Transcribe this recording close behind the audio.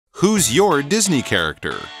Who's your Disney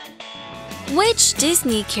character? Which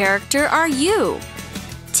Disney character are you?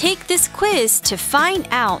 Take this quiz to find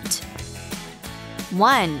out.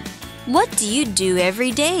 1. What do you do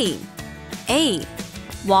every day? A.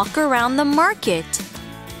 Walk around the market.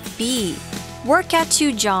 B. Work at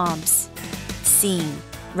 2 jobs. C.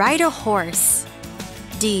 Ride a horse.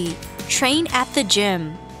 D. Train at the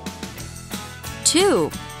gym.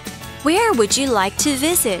 2. Where would you like to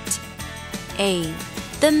visit? A.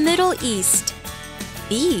 The Middle East.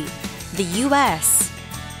 B. The US.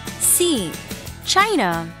 C.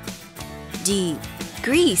 China. D.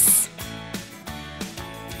 Greece.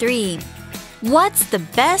 3. What's the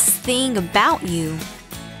best thing about you?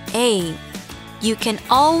 A. You can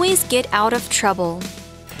always get out of trouble.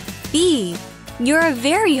 B. You're a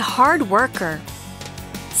very hard worker.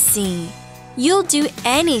 C. You'll do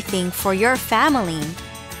anything for your family.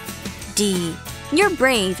 D. You're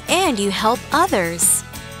brave and you help others.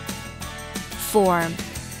 4.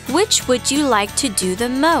 Which would you like to do the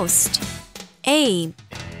most? A.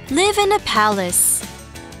 Live in a palace.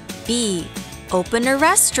 B. Open a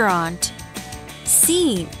restaurant.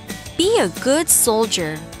 C. Be a good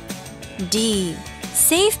soldier. D.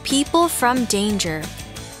 Save people from danger.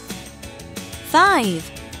 5.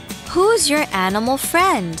 Who's your animal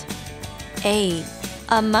friend? A.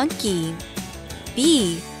 A monkey.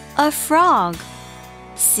 B. A frog.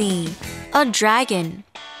 C. A dragon.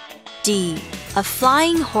 D. A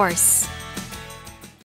flying horse.